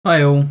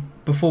Hi all,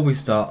 before we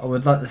start I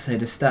would like to say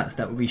the stats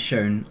that will be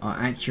shown are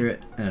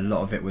accurate and a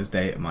lot of it was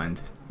data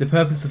mined. The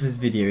purpose of this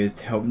video is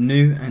to help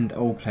new and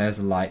old players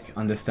alike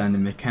understand the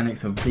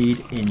mechanics of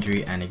bleed,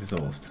 injury and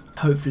exhaust.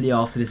 Hopefully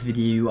after this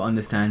video you will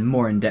understand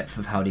more in depth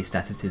of how these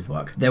statuses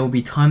work. There will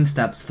be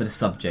timestamps for the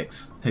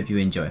subjects, hope you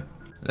enjoy.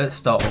 Let's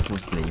start off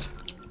with bleed.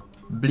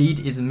 Bleed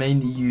is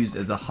mainly used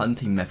as a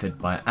hunting method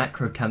by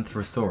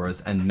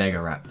Acrocanthosaurus and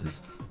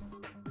Megaraptors.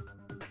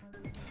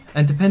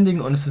 And depending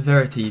on the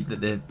severity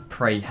that the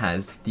prey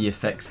has, the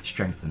effects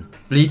strengthen.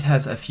 Bleed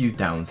has a few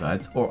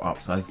downsides or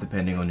upsides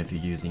depending on if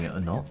you're using it or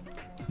not.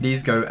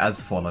 These go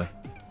as follow.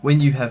 When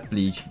you have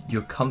bleed,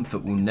 your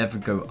comfort will never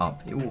go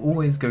up, it will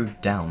always go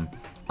down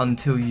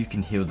until you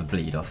can heal the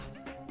bleed off.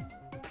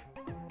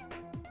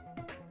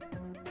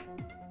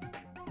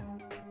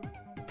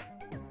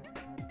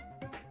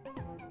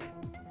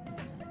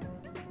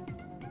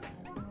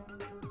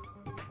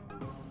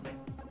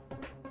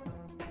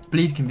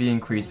 Bleed can be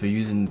increased by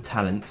using the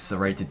talent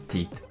Serrated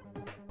Teeth.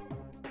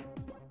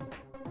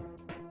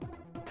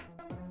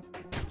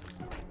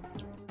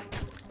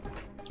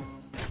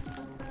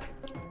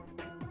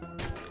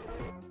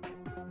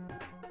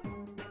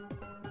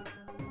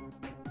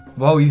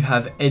 While you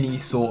have any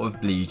sort of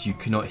bleed, you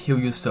cannot heal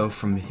yourself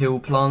from heal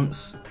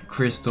plants,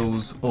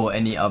 crystals, or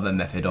any other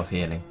method of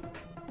healing.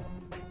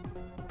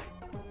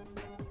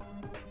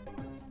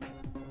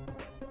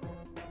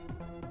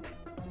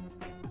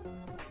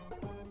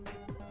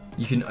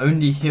 You can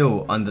only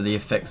heal under the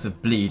effects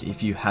of bleed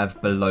if you have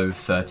below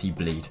 30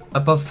 bleed.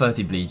 Above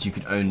 30 bleed you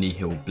can only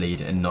heal bleed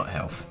and not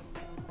health.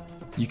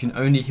 You can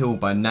only heal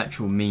by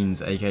natural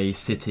means, aka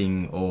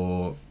sitting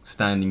or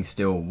standing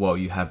still while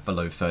you have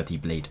below 30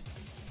 bleed.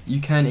 You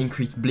can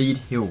increase bleed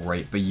heal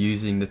rate by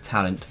using the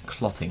talent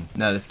Clotting.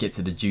 Now let's get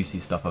to the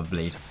juicy stuff of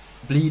bleed.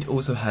 Bleed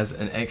also has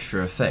an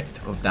extra effect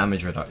of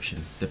damage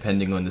reduction,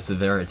 depending on the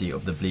severity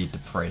of the bleed the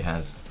prey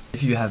has.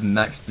 If you have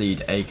max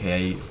bleed,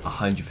 aka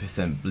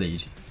 100%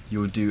 bleed,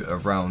 you'll do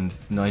around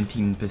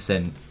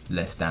 19%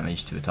 less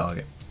damage to a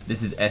target.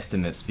 This is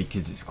estimates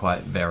because it's quite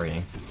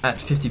varying. At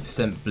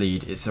 50%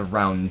 bleed, it's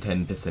around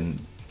 10%.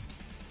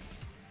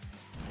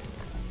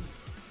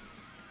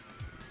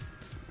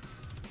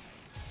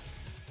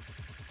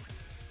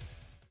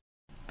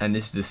 And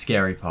this is the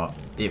scary part,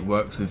 it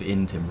works with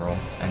Intim roll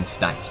and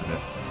stacks with it.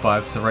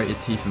 5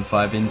 serrated teeth and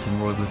 5 Intim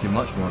rolls looking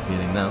much more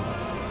appealing now.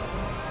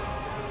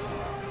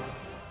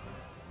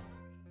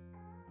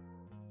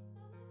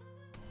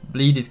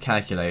 Bleed is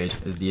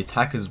calculated as the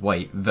attacker's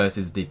weight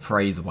versus the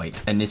prey's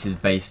weight, and this is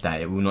base stat,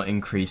 it will not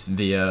increase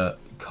via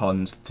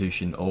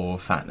constitution or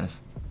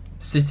fatness.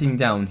 Sitting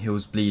down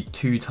heals bleed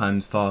 2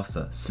 times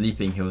faster,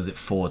 sleeping heals it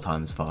 4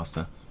 times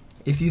faster.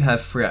 If you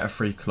have 3 out of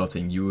 3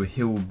 clotting, you will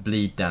heal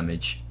bleed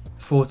damage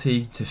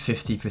 40 to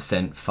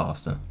 50%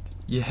 faster.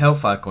 Your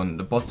health icon at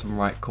the bottom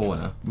right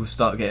corner will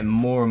start getting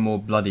more and more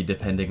bloody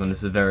depending on the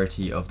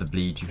severity of the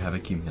bleed you have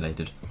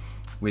accumulated,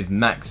 with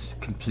max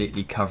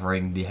completely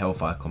covering the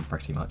health icon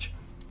pretty much.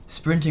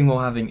 Sprinting while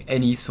having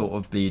any sort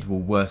of bleed will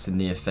worsen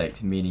the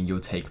effect, meaning you'll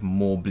take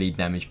more bleed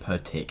damage per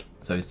tick,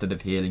 so instead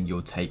of healing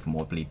you'll take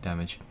more bleed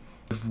damage.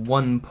 With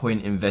 1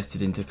 point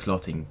invested into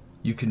clotting,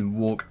 you can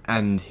walk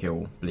and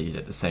heal bleed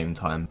at the same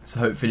time. So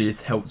hopefully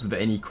this helps with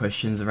any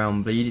questions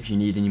around bleed. If you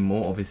need any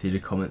more, obviously the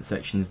comment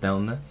section's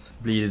down there.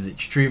 Bleed is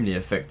extremely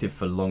effective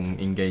for long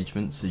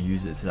engagements, so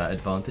use it to that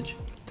advantage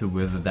to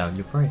wither down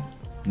your prey.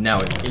 Now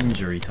it's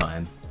injury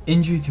time.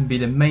 Injury can be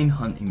the main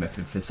hunting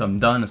method for some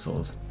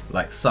dinosaurs,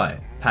 like Sai,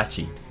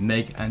 Patchy,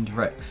 Meg and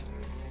Rex.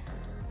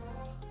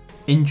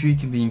 Injury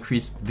can be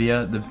increased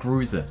via the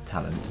Bruiser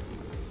talent.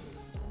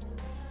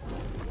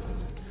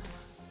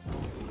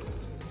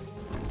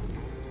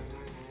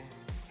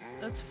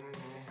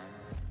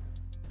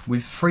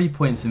 With 3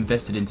 points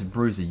invested into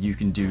Bruiser you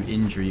can do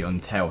injury on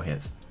tail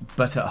hits,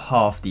 but at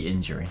half the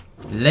injury.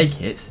 Leg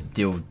hits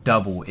deal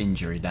double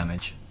injury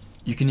damage.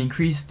 You can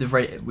increase the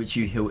rate at which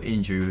you heal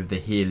injury with the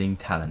healing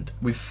talent.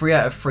 With 3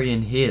 out of 3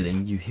 in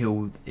healing, you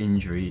heal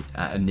injury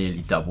at a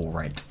nearly double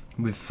rate.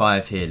 With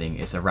 5 healing,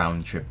 it's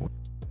around triple.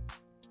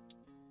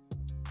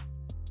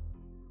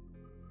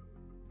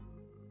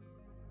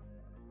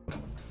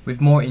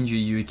 With more injury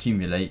you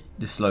accumulate,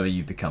 the slower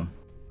you become.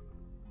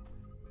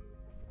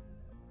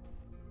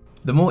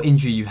 The more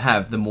injury you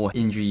have, the more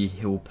injury you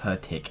heal per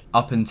tick,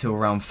 up until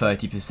around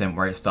 30%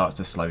 where it starts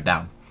to slow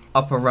down.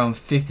 Up around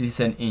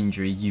 50%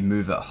 injury, you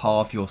move at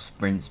half your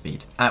sprint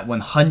speed. At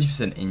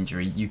 100%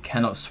 injury, you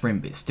cannot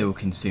sprint but still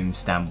consume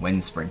stam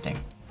when sprinting.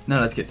 Now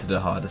let's get to the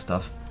harder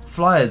stuff.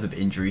 Flyers with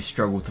injury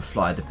struggle to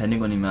fly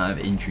depending on the amount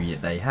of injury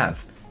that they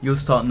have. You'll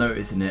start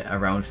noticing it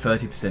around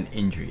 30%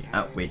 injury,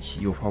 at which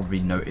you'll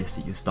probably notice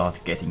that you start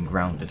getting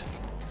grounded.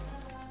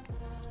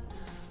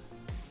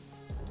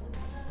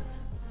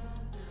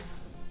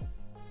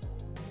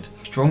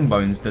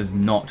 Strongbones does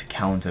not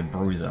counter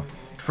Bruiser.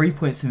 3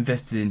 points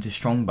invested into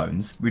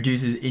Strongbones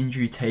reduces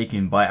injury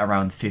taken by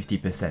around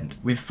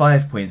 50%. With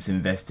 5 points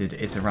invested,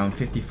 it's around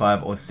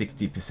 55 or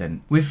 60%.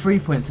 With 3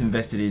 points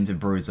invested into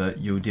Bruiser,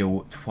 you'll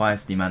deal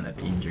twice the amount of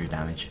injury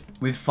damage.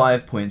 With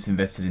 5 points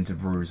invested into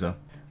Bruiser,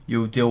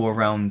 you'll deal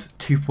around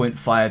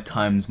 2.5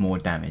 times more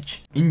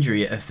damage.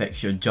 Injury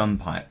affects your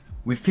jump height.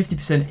 With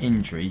 50%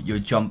 injury, your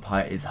jump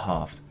height is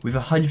halved. With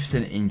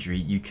 100% injury,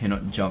 you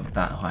cannot jump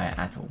that high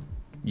at all.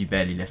 You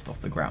barely lift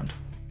off the ground.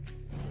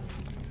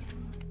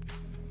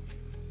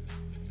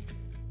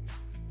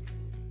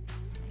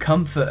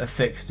 Comfort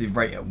affects the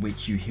rate at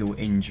which you heal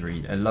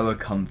injury. A lower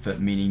comfort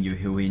meaning you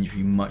heal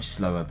injury much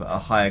slower, but a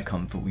higher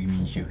comfort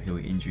means you heal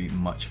injury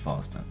much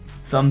faster.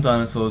 Some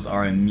dinosaurs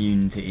are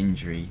immune to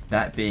injury,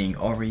 that being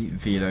Ori,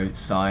 Velo,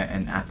 Sai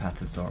and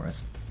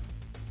Apatosaurus.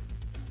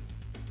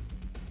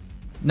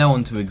 Now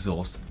on to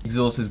exhaust.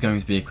 Exhaust is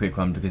going to be a quick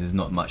one because there's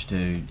not much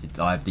to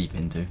dive deep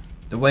into.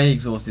 The way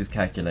exhaust is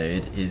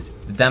calculated is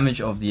the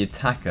damage of the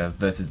attacker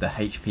versus the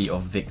HP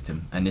of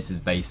victim, and this is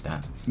base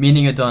stats.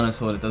 Meaning a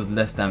dinosaur that does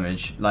less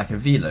damage, like a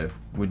Velo,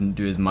 wouldn't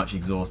do as much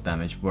exhaust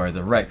damage, whereas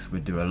a Rex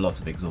would do a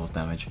lot of exhaust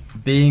damage.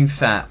 Being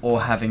fat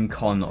or having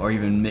con or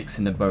even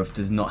mixing the both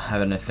does not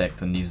have an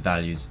effect on these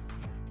values.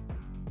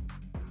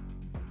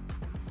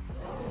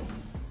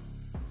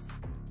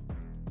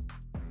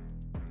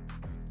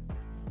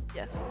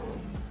 Yes.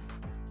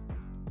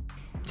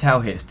 Tail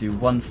hits do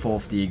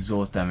 1/4 the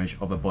exhaust damage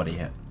of a body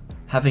hit.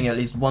 Having at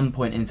least 1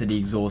 point into the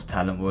exhaust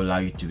talent will allow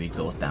you to do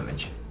exhaust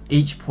damage.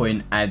 Each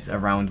point adds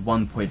around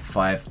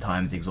 1.5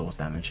 times exhaust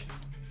damage.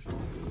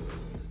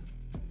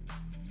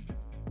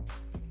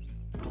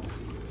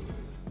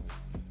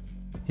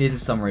 Here's a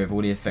summary of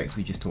all the effects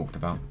we just talked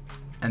about.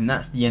 And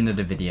that's the end of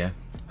the video.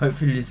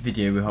 Hopefully this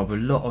video will help a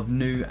lot of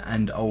new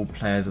and old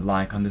players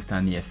alike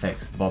understand the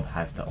effects Bob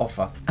has to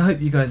offer. I hope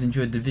you guys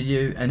enjoyed the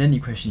video, and any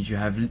questions you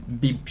have,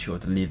 be sure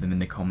to leave them in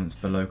the comments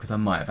below because I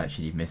might have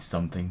actually missed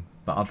something.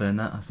 But other than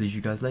that, I'll see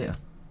you guys later.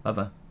 Bye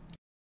bye.